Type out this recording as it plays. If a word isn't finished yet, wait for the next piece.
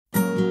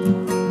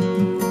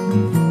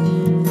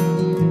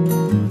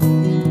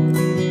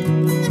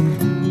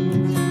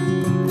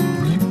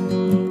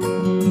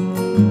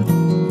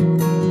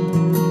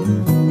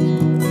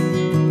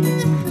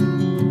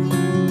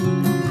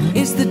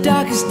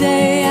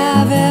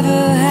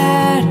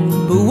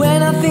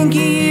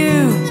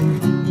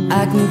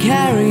I can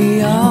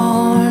carry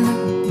on,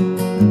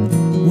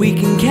 we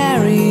can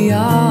carry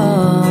on.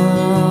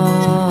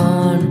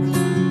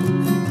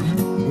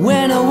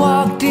 When I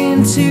walked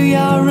into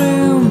your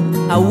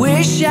room, I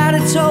wish I'd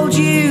have told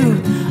you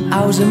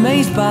I was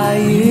amazed by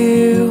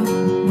you,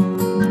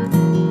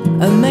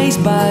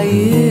 amazed by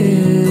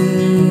you.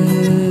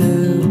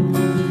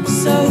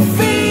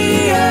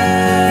 Sophia,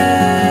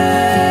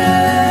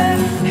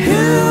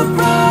 who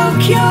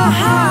broke your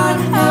heart?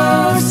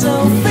 Oh,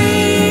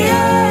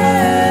 Sophia,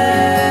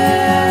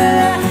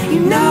 you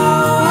know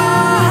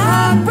our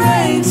heart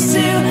breaks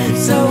too.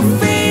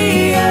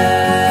 Sophia,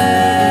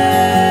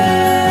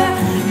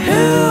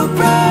 who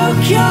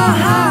broke your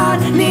heart?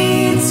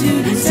 Need to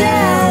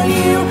tell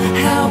you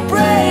how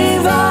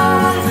brave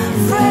our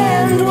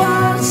friend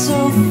was.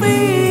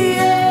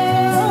 Sophia,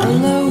 a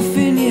loaf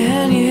in your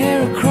hand, your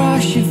hair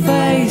across your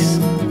face.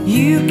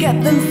 You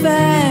kept them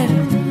fed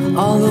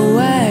all the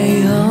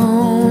way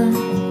home,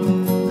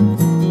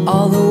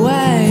 all the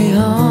way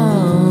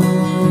home.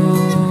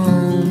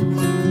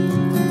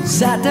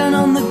 Sat down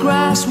on the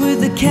grass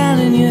with a can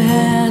in your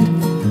hand.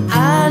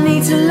 I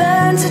need to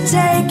learn to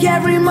take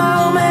every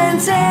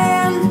moment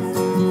and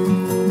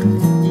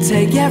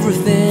take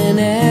everything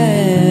in.